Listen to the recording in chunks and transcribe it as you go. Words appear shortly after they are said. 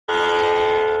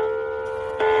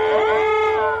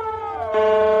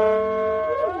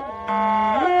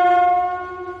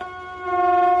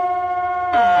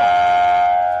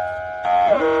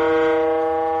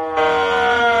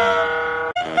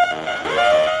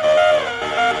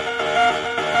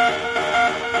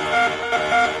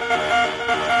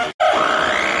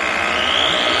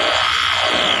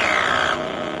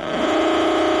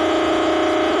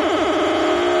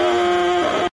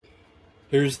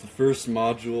Here's the first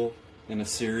module in a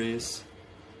series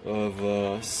of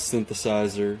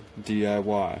synthesizer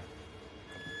DIY.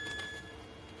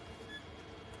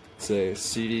 It's a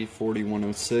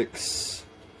CD40106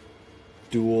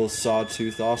 dual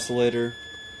sawtooth oscillator.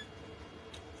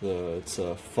 It's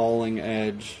a falling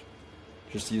edge.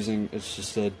 It's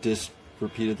just a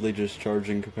repeatedly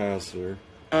discharging capacitor.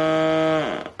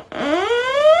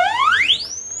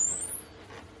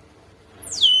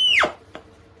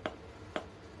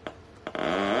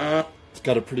 It's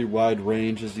got a pretty wide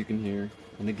range, as you can hear,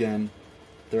 and again,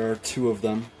 there are two of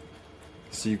them,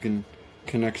 so you can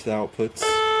connect the outputs.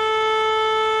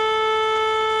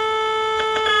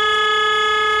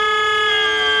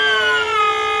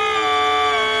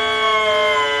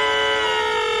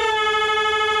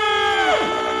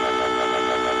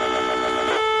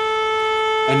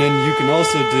 And then you can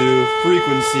also do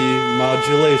frequency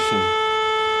modulation.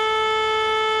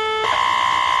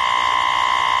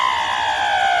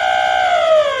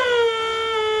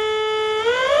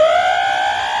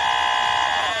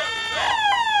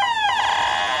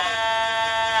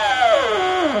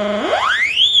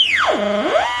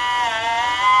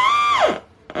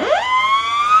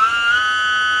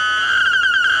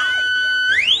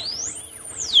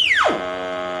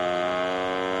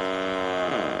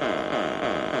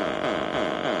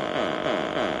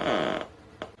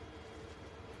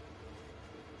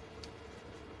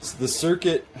 So the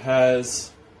circuit has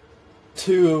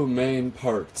two main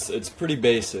parts. It's pretty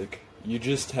basic. You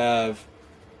just have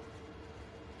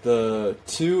the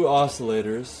two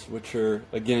oscillators, which are,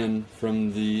 again,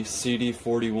 from the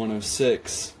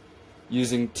CD40106,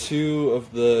 using two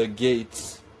of the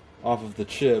gates off of the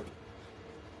chip,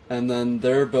 and then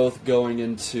they're both going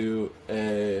into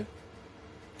a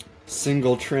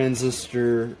single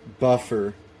transistor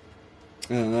buffer,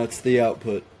 and that's the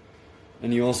output.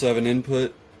 And you also have an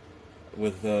input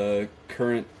with a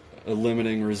current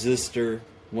limiting resistor,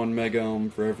 1 megohm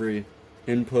for every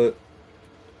input,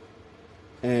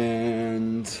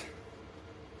 and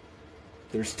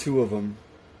there's two of them.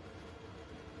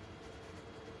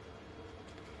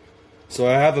 So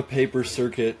I have a paper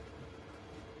circuit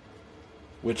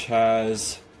which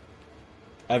has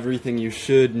everything you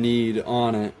should need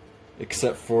on it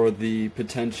except for the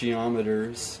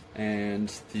potentiometers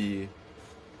and the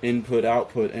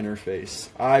input-output interface.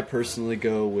 I personally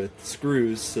go with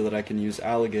screws so that I can use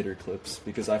alligator clips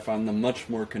because I find them much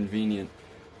more convenient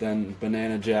than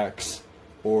banana jacks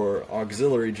or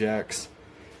auxiliary jacks,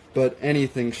 but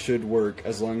anything should work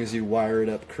as long as you wire it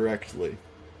up correctly.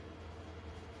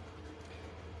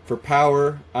 For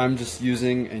power, I'm just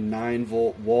using a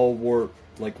 9-volt wall wart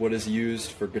like what is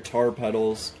used for guitar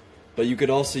pedals, but you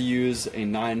could also use a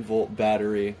 9-volt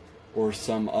battery or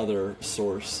some other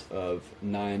source of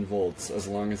 9 volts as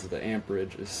long as the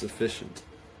amperage is sufficient.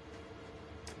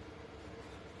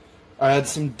 I had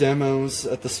some demos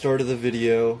at the start of the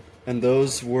video, and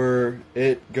those were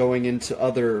it going into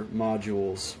other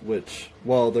modules, which,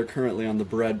 well, they're currently on the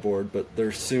breadboard, but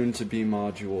they're soon to be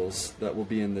modules that will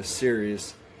be in this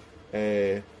series.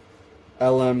 A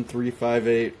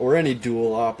LM358 or any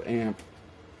dual op amp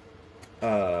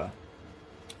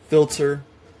filter,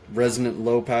 resonant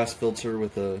low-pass filter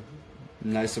with a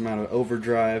nice amount of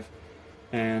overdrive,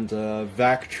 and a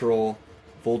Vactrol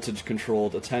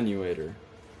voltage-controlled attenuator.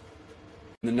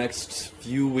 In the next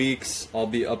few weeks, I'll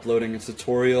be uploading a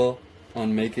tutorial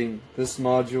on making this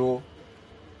module,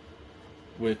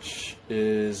 which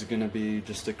is going to be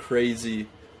just a crazy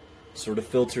sort of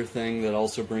filter thing that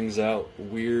also brings out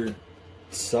weird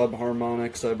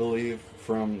subharmonics, I believe,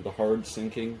 from the hard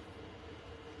syncing.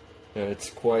 It's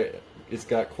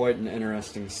got quite an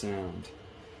interesting sound.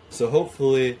 So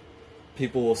hopefully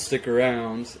people will stick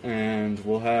around and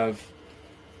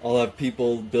I'll have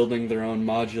people building their own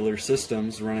modular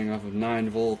systems running off of 9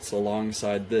 volts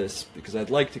alongside this, because I'd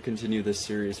like to continue this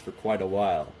series for quite a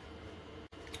while.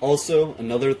 Also,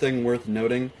 another thing worth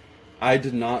noting, I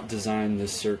did not design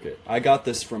this circuit. I got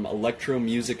this from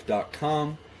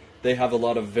electromusic.com. They have a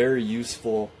lot of very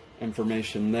useful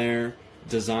information there,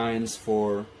 designs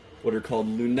for what are called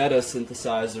Lunetta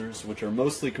synthesizers, which are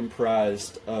mostly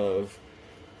comprised of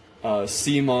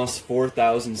CMOS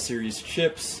 4000 series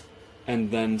chips, and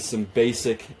then some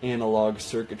basic analog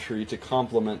circuitry to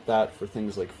complement that for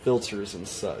things like filters and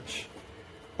such.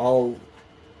 I'll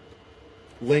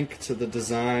link to the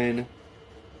design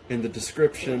in the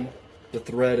description, the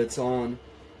thread it's on.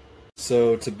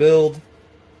 So to build,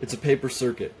 it's a paper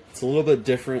circuit. It's a little bit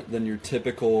different than your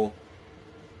typical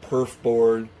perf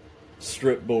board,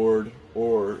 strip board,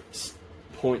 or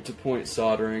point-to-point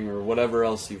soldering, or whatever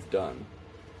else you've done.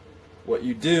 What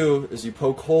you do is you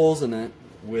poke holes in it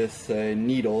with a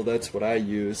needle. That's what I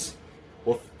use.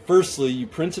 Well, firstly, you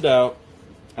print it out,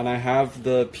 and I have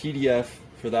the PDF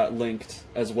for that linked,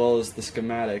 as well as the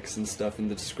schematics and stuff in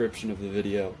the description of the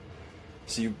video.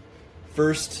 So you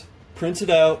first print it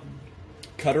out,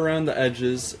 cut around the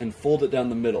edges, and fold it down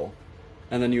the middle.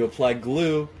 And then you apply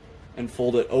glue and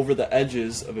fold it over the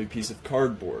edges of a piece of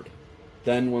cardboard.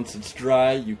 Then, once it's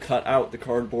dry, you cut out the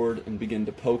cardboard and begin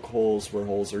to poke holes where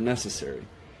holes are necessary.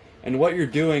 And what you're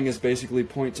doing is basically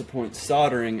point-to-point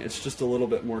soldering. It's just a little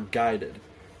bit more guided,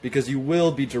 because you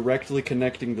will be directly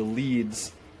connecting the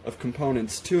leads of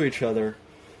components to each other,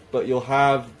 but you'll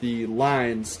have the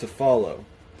lines to follow.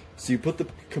 So you put the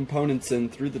components in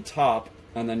through the top,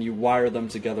 and then you wire them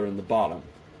together in the bottom.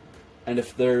 And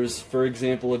if there's, for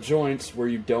example, a joint where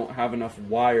you don't have enough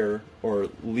wire or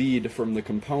lead from the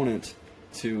component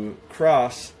to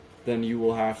cross, then you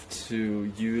will have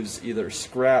to use either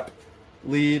scrap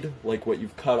lead, like what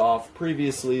you've cut off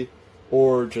previously,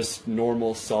 or just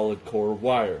normal solid core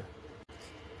wire.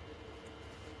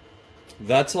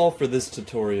 That's all for this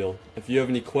tutorial. If you have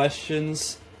any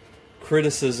questions,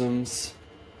 criticisms,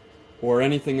 or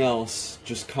anything else,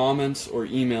 just comment or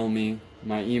email me.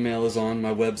 My email is on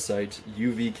my website,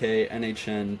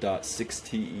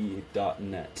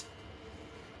 uvknhn.6te.net.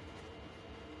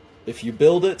 If you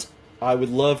build it, I would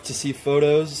love to see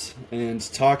photos and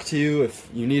talk to you. If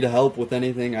you need help with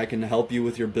anything, I can help you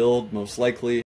with your build, most likely.